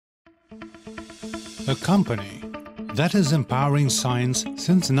A company that is empowering science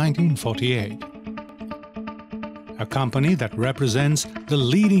since 1948. A company that represents the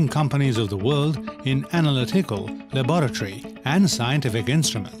leading companies of the world in analytical, laboratory and scientific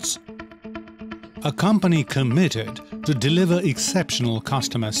instruments. A company committed to deliver exceptional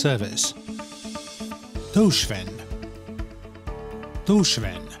customer service. Toshvin.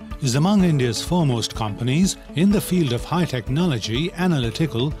 Toshvin is among India's foremost companies in the field of high technology,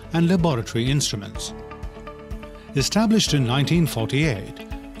 analytical and laboratory instruments. Established in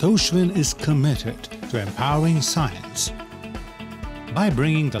 1948, Toshvin is committed to empowering science. By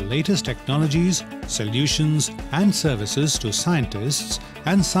bringing the latest technologies, solutions and services to scientists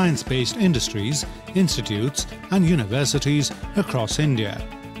and science-based industries, institutes and universities across India.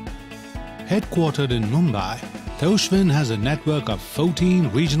 Headquartered in Mumbai, Toshvin has a network of 14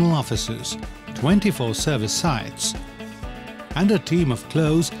 regional offices, 24 service sites, and a team of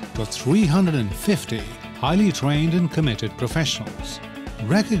close to 350 highly trained and committed professionals.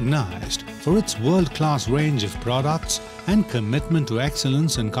 Recognized for its world-class range of products and commitment to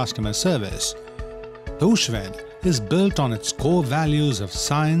excellence in customer service, Toshvin is built on its core values of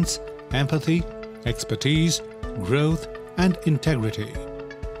science, empathy, expertise, growth and integrity.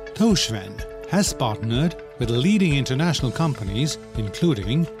 Toshvin has partnered with leading international companies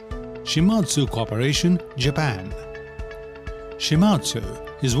including Shimadzu Corporation, Japan. Shimadzu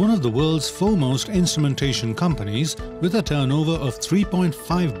is one of the world's foremost instrumentation companies with a turnover of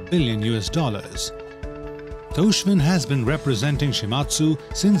 $3.5 billion. Toshvin has been representing Shimadzu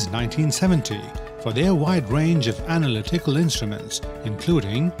since 1970 for their wide range of analytical instruments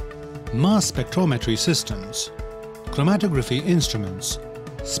including mass spectrometry systems, chromatography instruments,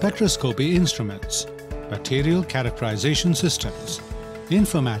 spectroscopy instruments, material characterization systems,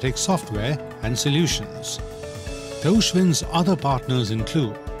 informatics software and solutions. Toshvin's other partners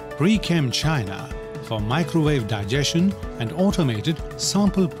include Prechem China for microwave digestion and automated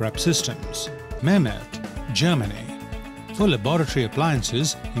sample prep systems, Mehmet, Germany for laboratory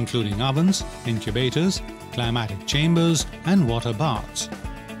appliances including ovens, incubators, climatic chambers and water baths,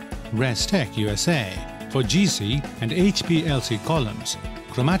 Restec USA for GC and HPLC columns,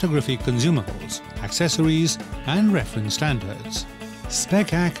 chromatography consumables, accessories and reference standards,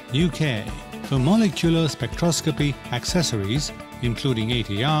 SpecAc UK for molecular spectroscopy accessories including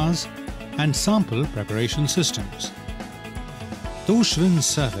ATRs and sample preparation systems. Toshvin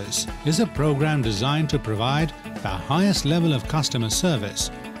Service is a program designed to provide the highest level of customer service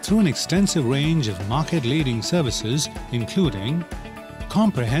through an extensive range of market-leading services including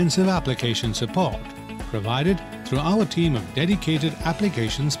comprehensive application support provided through our team of dedicated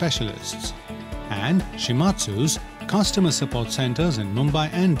application specialists, and Shimadzu's customer support centers in Mumbai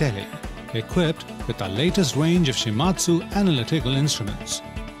and Delhi, equipped with the latest range of Shimadzu analytical instruments.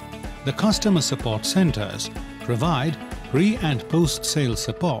 The customer support centers provide pre- and post-sale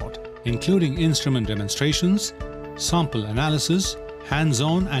support including instrument demonstrations, sample analysis,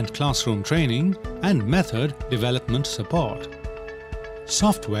 hands-on and classroom training, and method development support.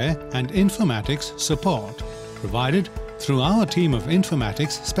 Software and informatics support provided through our team of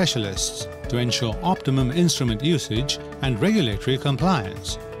informatics specialists to ensure optimum instrument usage and regulatory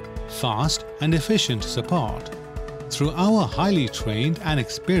compliance. Fast and efficient support through our highly trained and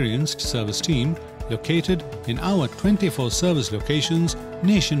experienced service team located in our 24 service locations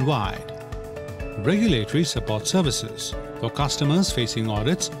nationwide. Regulatory support services for customers facing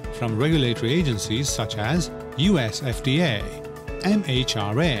audits from regulatory agencies such as US FDA,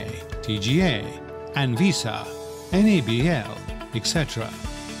 MHRA, TGA, ANVISA, NABL, etc.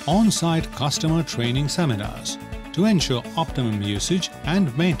 On-site customer training seminars to ensure optimum usage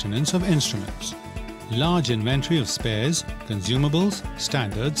and maintenance of instruments. Large inventory of spares, consumables,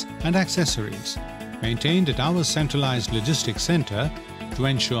 standards and accessories maintained at our centralized logistics center to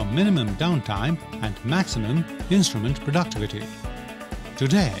ensure minimum downtime and maximum instrument productivity.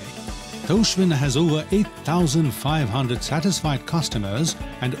 Today, Toshvin has over 8,500 satisfied customers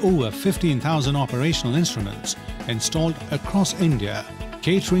and over 15,000 operational instruments installed across India,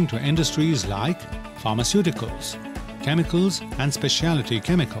 catering to industries like pharmaceuticals, chemicals and specialty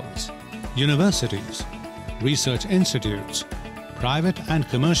chemicals, universities, research institutes, private and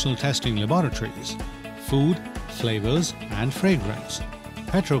commercial testing laboratories, food, flavors and fragrance,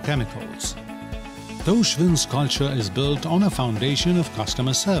 petrochemicals. Toshvin's culture is built on a foundation of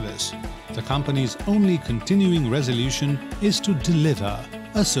customer service. The company's only continuing resolution is to deliver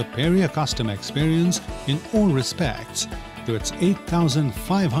a superior customer experience in all respects to its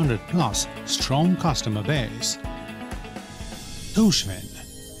 8,500 plus strong customer base. Toshvin,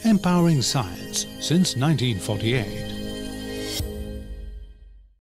 empowering science since 1948.